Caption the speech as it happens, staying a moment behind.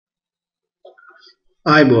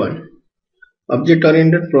iBoard Object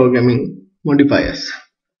Oriented Programming Modifiers.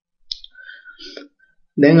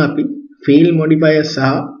 දැන් අපි field modifiers සහ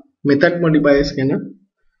method modifiers ගැන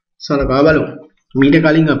සලකා බලමු. මීට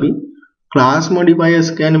කලින් අපි class modifiers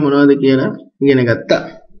කියන්නේ මොනවද කියලා ඉගෙන ගත්තා.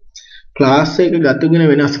 class එක ගතුගෙන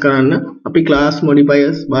වෙනස් කරන්න අපි class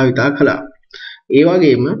modifiers භාවිතා කළා. ඒ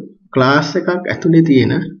වගේම class එකක් ඇතුලේ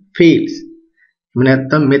තියෙන fields එහෙම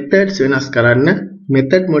නැත්නම් methods වෙනස් කරන්න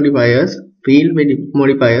method modifiers field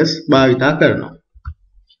modifiers භාවිතා කරනවා.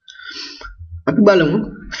 අපි බලමු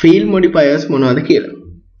field modifiers මොනවද කියලා.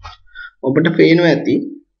 ඔබට පේනවා ඇති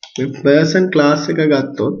මේ person class එක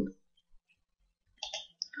ගත්තොත්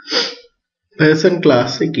person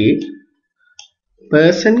class එකේ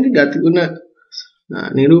person ගේ ගතිගුණ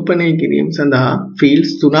නිරූපණය කිරීම සඳහා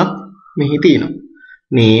fields තුනක් මෙහි තියෙනවා.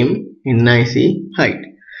 name, nic, height.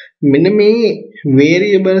 මෙන්න මේ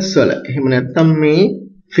variables වල එහෙම නැත්නම් මේ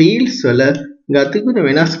fields වල ගතිගුණ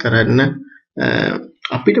වෙනස් කරන්න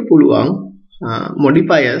අපිට පුළුවන්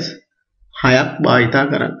modifiers හයක් භාවිතා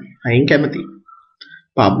කරන්න. අයින් කැමති.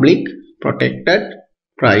 public, protected,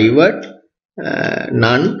 private,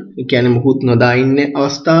 none, ඒ කියන්නේ මුකුත් නොදා ඉන්න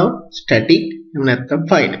අවස්ථාව, static, එහෙම නැත්නම්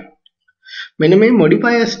final. මෙන්න මේ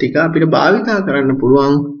modifiers ටික අපිට භාවිතා කරන්න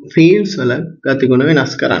පුළුවන් fields වල ගතිගුණ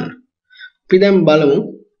වෙනස් කරන්න. අපි දැන් බලමු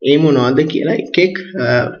ඒ මොනවද කියලා එක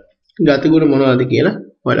ගතිගුණ මොනවද කියලා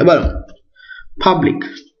හොයලා බලමු. public.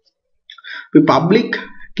 අපි public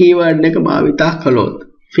keyword එක භාවිතා කළොත්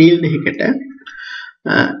field එකකට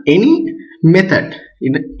any method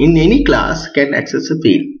in any class can access a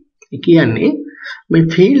field. ඒ කියන්නේ මේ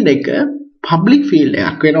field එක public field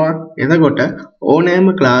එකක් වෙනවා. එතකොට ඕනෑම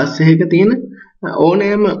class එකක තියෙන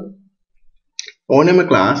ඕනෑම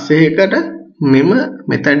class එකකට මෙම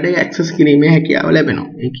method එක access කිරීමේ හැකියාව ලැබෙනවා.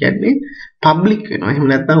 ඒ කියන්නේ public වෙනවා. එහෙම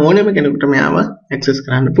නැත්නම් ඕනෑම කෙනෙකුට මෙයාව access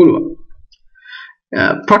කරන්න පුළුවන්.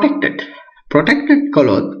 Protected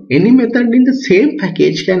කළොත් any method in the same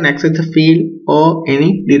package can access the field or any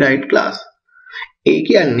derived class. ඒ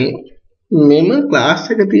කියන්නේ මෙම class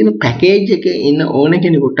එක තියෙන package එකේ ඉන්න ඕන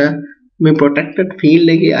කෙනෙකුට මේ protected field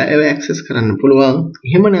එකේ අයව access කරන්න පුළුවන්.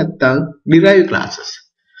 එහෙම නැත්නම් derived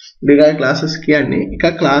classes කියන්නේ එක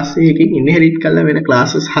class එකකින් inherit කරලා වෙන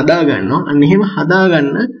classes හදා ගන්නවා. අන්න එහෙම හදා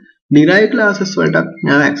ගන්න derived classes වලට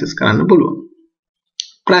මෙයාව access කරන්න පුළුවන්.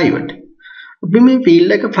 private. අපි මේ field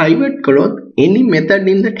එක private කළොත් any method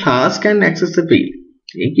in the class can access the field.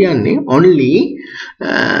 ඒ කියන්නේ only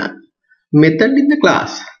method in the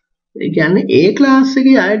class. ඒ කියන්නේ ඒ class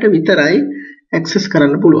එකේ අයට විතරයි access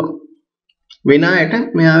කරන්න පුළුවන්. වෙන අයට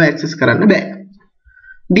මෙයාව access කරන්න බෑ.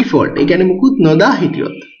 default. ඒ කියන්නේ මුකුත් නොදා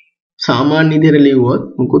හිටියොත් සාමාන්‍ය විදිහට ලියුවොත්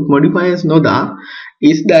මුකුත් modifiers නොදා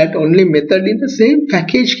is that only method in the same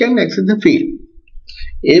package can access the field.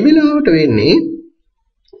 ඒ වෙලාවට වෙන්නේ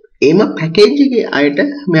එම package එකේ අයට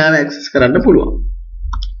මෙයාව access කරන්න පුළුවන්.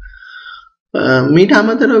 මීට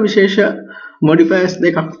අමතරව විශේෂ modifiers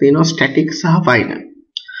දෙකක් තියෙනවා static සහ final.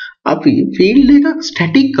 අපි field එකක්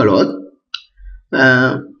static කළොත්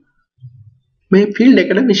මේ field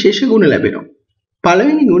එකට විශේෂ ගුණ ලැබෙනවා.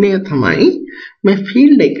 පළවෙනි ගුණය තමයි මේ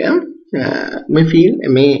field එක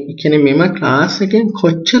මේ කියන්නේ මෙම class එකෙන්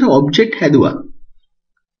කොච්චර object හැදුවා.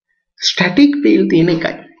 static field තියෙන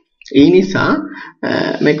එකයි. ඒ නිසා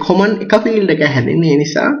මේ common එක field එක හැදෙන්නේ. ඒ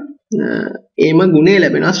නිසා ඒම ගුණය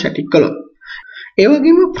ලැබෙනවා static කළොත්. ඒ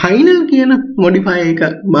වගේම final කියන modifier එක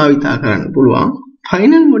භාවිතා කරන්න පුළුවන්.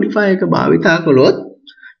 final modifier එක භාවිතා කළොත්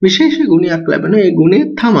විශේෂ ගුණයක් ලැබෙනවා. ඒ ගුණය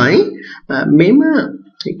තමයි මෙම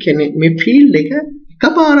කියන්නේ මේ field එක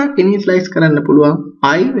එකපාරක් initialize කරන්න පුළුවන්.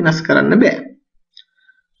 ආයි වෙනස් කරන්න බෑ.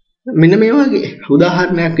 මෙන්න මේ වගේ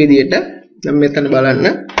උදාහරණයක් විදිහට දැන් මෙතන බලන්න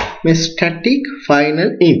මේ static final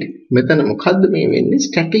int. මෙතන මොකද්ද මේ වෙන්නේ?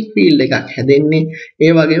 static field එකක් හැදෙන්නේ.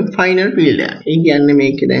 ඒ වගේම final field එකක්. ඒ කියන්නේ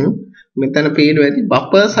මේකේ දැන් මෙතන පේනවා ඇති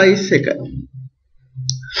buffer size එක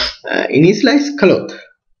initialize කළොත්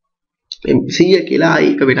 100 කියලා ආයි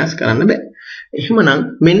එක වෙනස් කරන්න බෑ. එහෙමනම්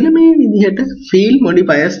මෙන්න මේ විදිහට field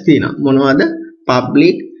modifiers තියෙනවා. මොනවද?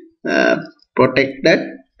 public, protected,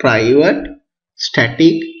 private,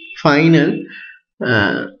 static, final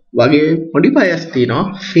වගේ modifiers තියෙනවා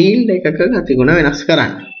field එකක ගතිගුණ වෙනස්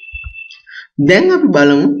කරන්න. දැන් අපි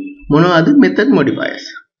බලමු මොනවද method modifiers.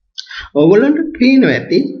 ඔයගොල්ලන්ට පේනවා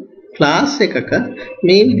ඇති class එකක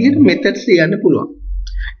මේ විදිහට methods ලියන්න පුළුවන්.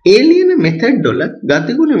 ඒ ලියන method වල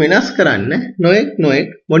ගතිගුණ වෙනස් කරන්න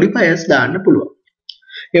නොඑක් modifiers දාන්න පුළුවන්.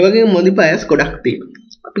 ඒ වගේම modifiers ගොඩක් තියෙනවා.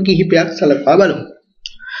 අපි කිහිපයක් සලකා බලමු.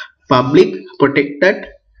 public, protected,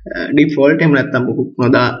 default එහෙම නැත්නම් මොකුත්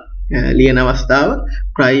නොදා ලියන අවස්ථාව,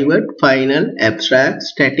 private, final, abstract,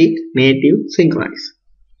 static, native, synchronize.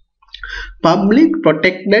 public,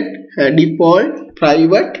 protected, default,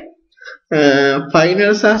 private,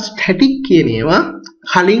 finals are static කියන ඒවා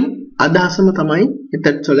කලින් අදහසම තමයි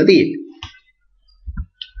methods වල තියෙන්නේ.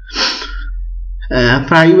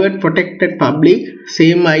 Private, protected, public,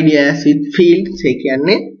 same idea as with fields. ඒ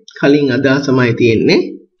කියන්නේ කලින් අදහසමයි තියෙන්නේ.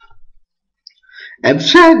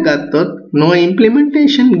 Abstract ගත්තොත් no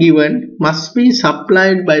implementation given must be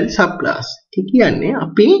supplied by the subclass. ඒ කියන්නේ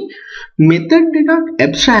අපි method එකක්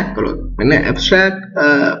abstract කරොත් වෙන abstract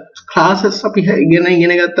classes අපි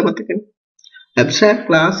ඉගෙන ගත්ත මතකනේ. abstract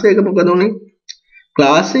class එක මොකද උනේ?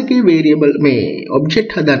 class එකේ variable මේ object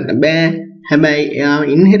හදන්න බෑ. හැබැයි එයා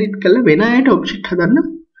inherit කරලා වෙන අයට object හදන්න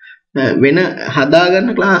වෙන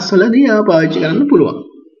හදාගන්න class වලදී ආව පාවිච්චි කරන්න පුළුවන්.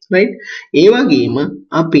 right? ඒ වගේම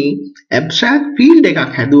අපි abstract field එකක්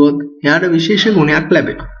හැදුවොත් එයාට විශේෂ ගුණයක්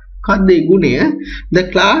ලැබෙනවා. මොකක්ද ඒ ගුණය? The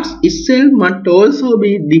class itself must also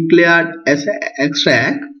be declared as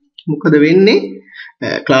abstract. මොකද වෙන්නේ?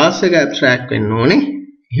 class එක abstract වෙන්න ඕනේ.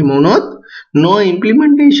 එහෙම වුණොත් no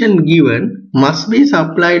implementation given must be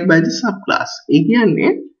supplied by the subclass. ඒ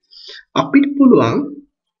කියන්නේ අපිට පුළුවන්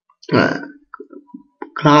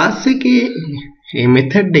class එකේ මේ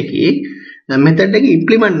method එකේ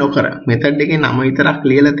implement නොකර method එකේ නම විතරක්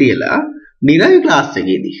ලියලා තියලා derive class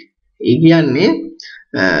එකේදී ඒ කියන්නේ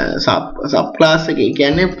sub class එකේ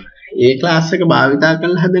කියන්නේ ඒ class එක භාවිතා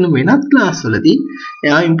කරලා හදන වෙනත් class වලදී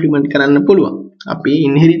එයා implement කරන්න පුළුවන්. අපි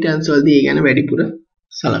inheritance වලදී ඒ ගැන වැඩිපුර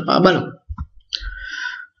සලකා බලමු.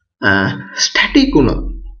 static වුණොත්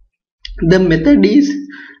the method is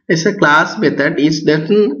as a class method is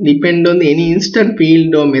doesn't depend on any instant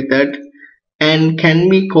field or method and can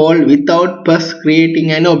be called without first creating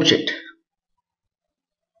an object.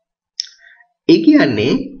 ඒ කියන්නේ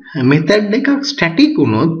method එකක් static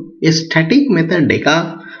වුණොත් ඒ static method එක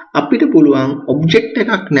අපිට පුළුවන් object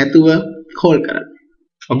එකක් නැතුව call කරන්න.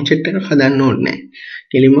 object එකක් හදන්න ඕනේ නැහැ.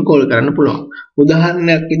 කෙලින්ම call කරන්න පුළුවන්.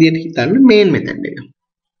 උදාහරණයක් විදිහට හිතන්න main method එක.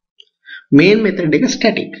 main method එක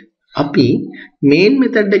static. අපි main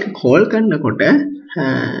method එක call කරනකොට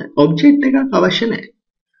object එකක් අවශ්‍ය නැහැ.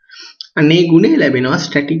 අනේ ගුණය ලැබෙනවා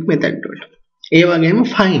static method වලට. ඒ වගේම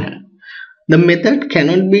final. The method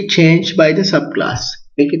cannot be changed by the subclass.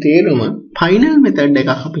 ඒකේ තේරුම final method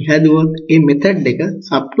එකක් අපි හැදුවොත් ඒ method එක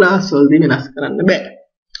subclass වලදී වෙනස් කරන්න බෑ.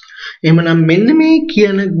 එහෙමනම් මෙන්න මේ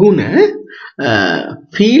කියන ගුණ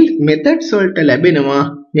field methods වලට ලැබෙනවා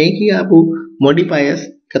මේ කියපු modifiers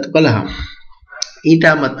එකතු කළාම. ඊට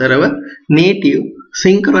අමතරව native,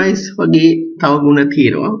 synchronize වගේ තව ගුණ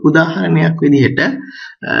තියෙනවා. උදාහරණයක් විදිහට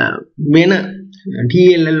වෙන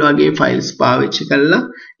DLL වගේ files පාවිච්චි කරලා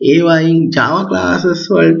ඒ වයින් Java classes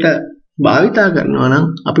වලට භාවිතා කරනවා නම්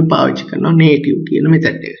අපි පාවිච්චි කරනවා native කියන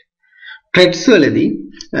method එක. threads වලදී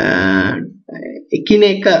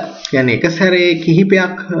එකිනෙක يعني එක සැරේ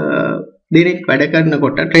කිහිපයක් දෙනෙක් වැඩ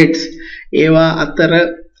කරනකොට threads ඒවා අතර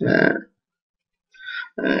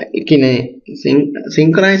එකනේ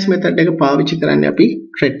synchronize method එක පාවිච්චි කරන්නේ අපි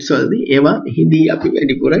threads වලදී ඒවා එහිදී අපි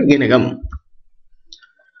වැඩිපුර ඉගෙන ගමු.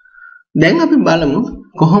 දැන් අපි බලමු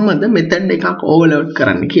කොහොමද method එකක් overload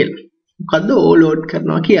කරන්න කියලා. මොකද්ද overload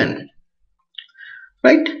කරනවා කියන්නේ?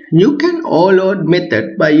 Right? You can overload method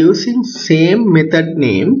by using same method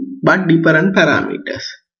name but different parameters.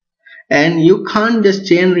 And you can't just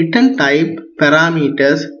change return type,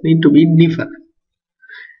 parameters need to be different.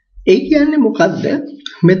 ඒ කියන්නේ මොකද්ද?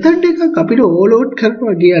 method එකක් අපිට overload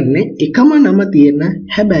කරනවා කියන්නේ එකම නම තියෙන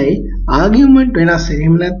හැබැයි argument වෙනස් වෙන.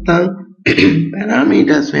 එහෙම නැත්නම්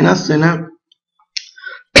parameters වෙනස් වෙන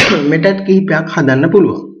method කිහිපයක් හදන්න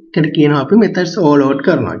පුළුවන්. ඒකට කියනවා අපි methods overload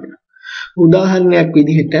කරනවා කියලා. උදාහරණයක්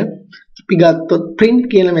විදිහට අපි ගත්තොත් print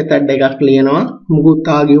කියලා method එකක් ලියනවා මුකුත්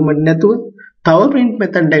argument නැතුව. තව print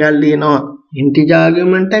method එකක් ලියනවා integer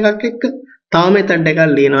argument එකක් එක්ක. තව method එකක්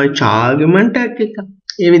ලියනවා char argument එකක් එක්ක.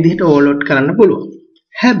 ඒ විදිහට overload කරන්න පුළුවන්.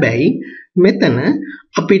 හැබැයි මෙතන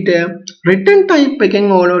අපිට return type එකෙන්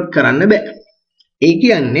overload කරන්න බෑ. ඒ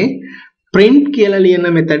කියන්නේ print කියලා ලියන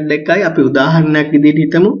method එකයි අපි උදාහරණයක් විදිහට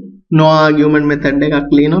හිතමු no argument method එකක්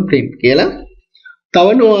ලියනවා print කියලා. තව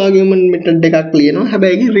no argument method එකක් ලියනවා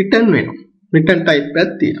හැබැයි ඒක return වෙනවා. return type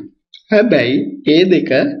එකක් තියෙනවා. හැබැයි මේ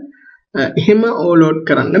දෙක එහෙම overload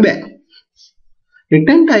කරන්න බෑ.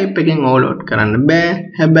 return type එකෙන් overload කරන්න බෑ.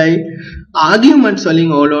 හැබැයි arguments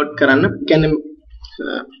වලින් overload කරන්න කියන්නේ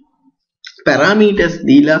parameters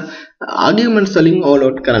දීලා arguments වලින්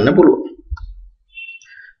overload කරන්න පුළුවන්.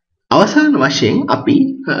 අවසාන වශයෙන් අපි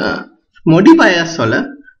modifiers වල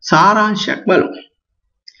සාරාංශයක් බලමු.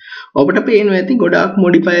 ඔබට පේනවා ඇති ගොඩාක්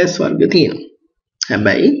modifiers වර්ග තියෙනවා.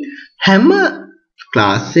 හැබැයි හැම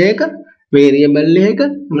class එක variable එක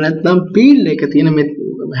එහෙම නැත්නම් field එක තියෙන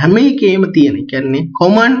හැම එකේම තියෙන. ඒ කියන්නේ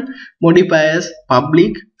common modifiers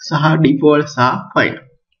public සහ default සහ final.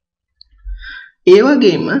 ඒ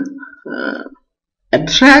වගේම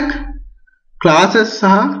abstract classes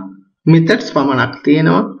සහ methods පමණක්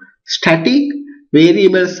තියෙනවා. static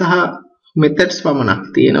variables සහ methods පමණක්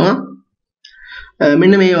තියෙනවා.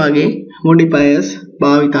 මෙන්න මේ වගේ modifiers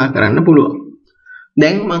භාවිතා කරන්න පුළුවන්.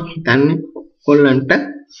 දැන් මම හිතන්නේ ඔයගොල්ලන්ට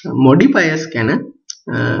modifiers ගැන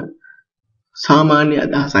සාමාන්‍ය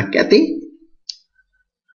අදහසක් ඇති.